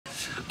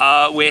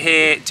We're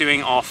here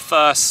doing our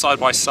first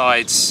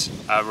side-by-side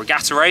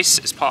regatta race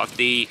as part of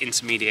the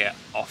intermediate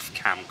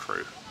off-cam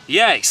crew.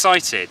 Yeah,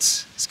 excited.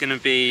 It's going to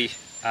be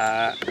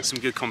some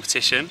good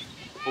competition,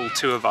 all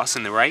two of us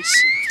in the race,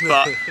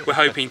 but we're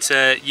hoping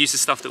to use the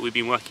stuff that we've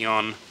been working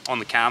on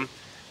the cam,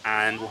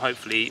 and we'll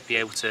hopefully be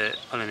able to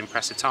pull an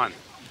impressive time.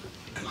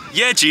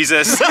 Yeah,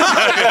 Jesus!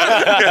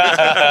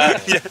 Yeah.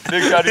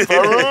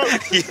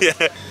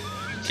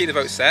 Keep the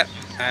boat set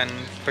and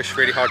push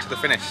really hard to the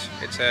finish.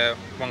 It's a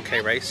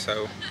 1K race,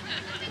 so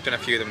I've done a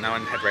few of them now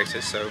in head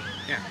races, so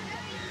yeah,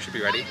 should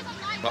be ready.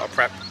 A lot of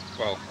prep,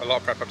 well, a lot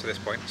of prep up to this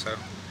point, so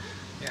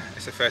yeah,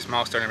 it's the first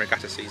milestone in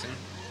regatta season,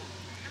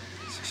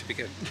 so it should be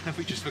good. Have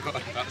we just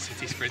forgotten about the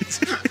city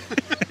sprints?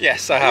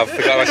 Yes, I have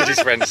forgot about city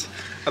sprints.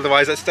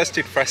 Otherwise, that's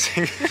too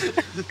depressing.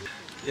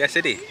 Yeah,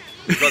 City,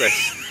 we've got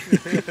this.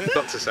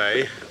 Not to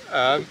say. It's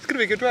going to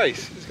be a good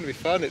race. It's going to be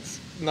fun. It's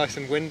nice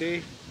and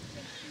windy.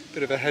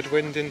 Bit of a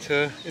headwind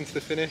into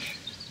the finish.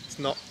 It's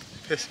not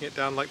pissing it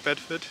down like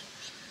Bedford.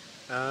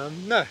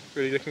 No,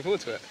 really looking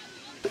forward to it.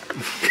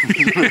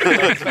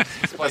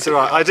 That's all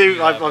right.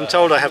 I'm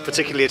told I have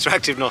particularly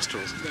attractive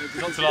nostrils.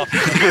 Not to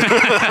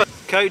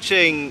laugh.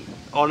 Coaching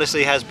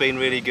honestly has been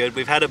really good.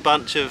 We've had a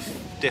bunch of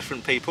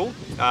different people,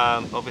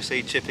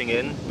 obviously chipping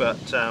in, but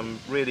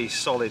really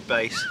solid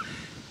base.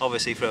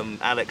 Obviously from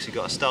Alex, who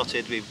got us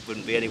started, we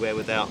wouldn't be anywhere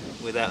without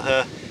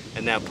her,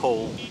 and now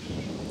Paul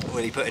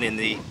really putting in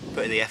the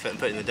effort and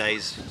putting in the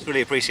days. It's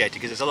really appreciated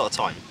because it's a lot of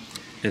time.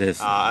 It is.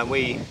 And I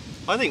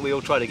think we all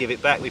try to give it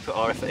back. We put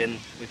our effort in.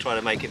 We try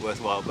to make it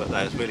worthwhile, but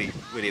that is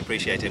really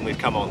appreciated. And we've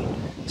come on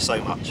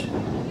so much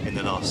in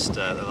the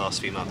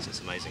last few months. It's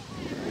amazing.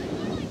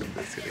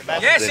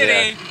 Yes,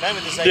 City!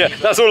 Yeah,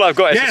 that's all I've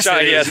got. Yes,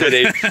 City!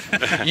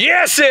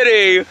 Yes,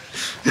 City!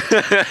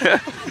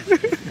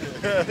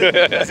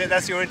 That's it.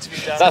 That's your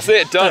interview done. That's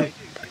it. Done.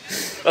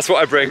 That's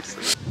what I bring.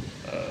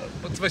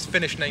 What's the most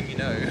Finnish name you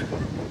know?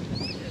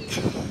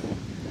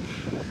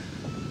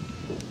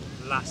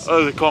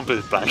 Oh, the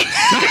complete blank.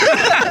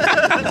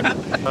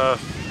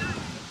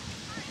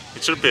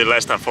 It should be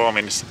less than 4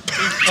 minutes.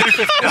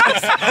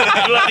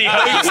 Bloody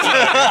host!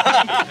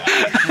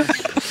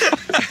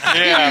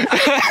 Yeah.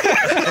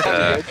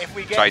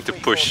 Try to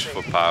push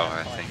for power,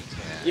 I think.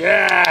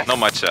 Yeah. Not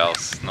much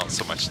else, not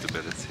so much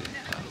stability.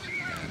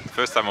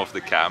 First time off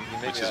the cam,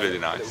 which is really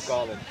nice.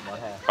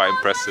 Quite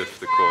impressive,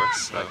 the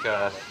course.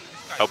 So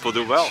hope we'll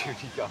do well.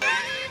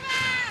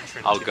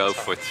 I'll go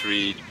for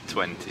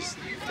 3:20.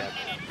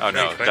 Oh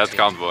no, that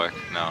can't work.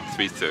 No,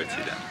 3:30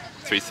 then.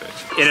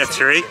 3:30. In a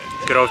three,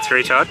 good old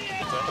three chart.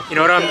 You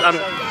know what,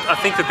 I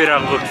think the bit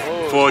I'm looking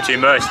forward to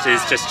most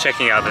is just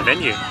checking out the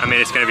venue. I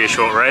mean, it's going to be a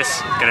short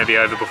race, going to be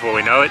over before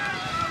we know it.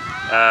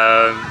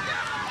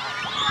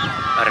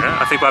 I don't know,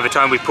 I think by the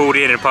time we pulled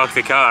in and parked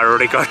the car, I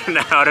already got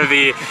out of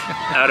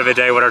a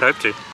day what I'd hoped to.